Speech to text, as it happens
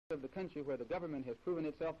of the country where the government has proven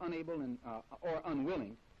itself unable and, or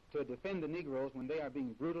unwilling to defend the Negroes when they are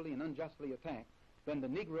being brutally and unjustly attacked, then the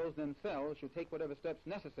Negroes themselves should take whatever steps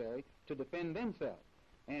necessary to defend themselves.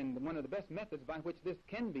 And one of the best methods by which this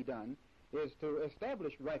can be done is to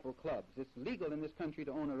establish rifle clubs. It's legal in this country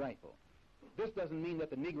to own a rifle. This doesn't mean that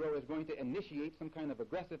the Negro is going to initiate some kind of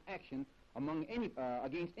aggressive action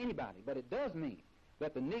against anybody, but it does mean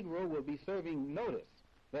that the Negro will be serving notice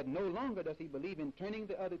that no longer does he believe in turning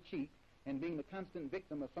the other cheek and being the constant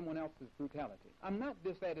victim of someone else's brutality. I'm not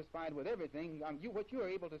dissatisfied with everything. What you are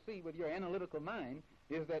able to see with your analytical mind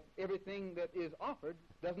is that everything that is offered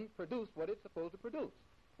doesn't produce what it's supposed to produce.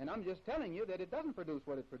 And I'm just telling you that it doesn't produce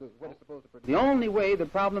what it's supposed to produce. The only way the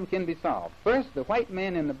problem can be solved, first, the white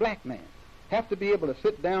man and the black man have to be able to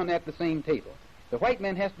sit down at the same table. The white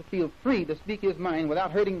man has to feel free to speak his mind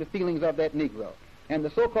without hurting the feelings of that Negro. And the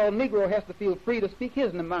so-called Negro has to feel free to speak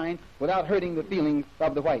his mind without hurting the feelings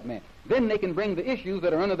of the white man. Then they can bring the issues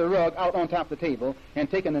that are under the rug out on top of the table and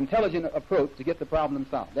take an intelligent approach to get the problem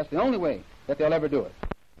solved. That's the only way that they'll ever do it.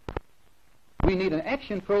 We need an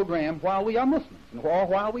action program while we are Muslims, or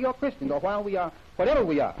while we are Christians, or while we are whatever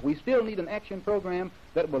we are. We still need an action program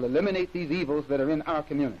that will eliminate these evils that are in our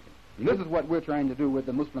community. And this is what we're trying to do with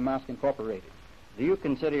the Muslim Mosque Incorporated. Do you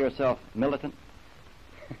consider yourself militant?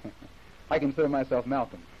 I consider myself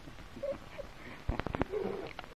Malcolm.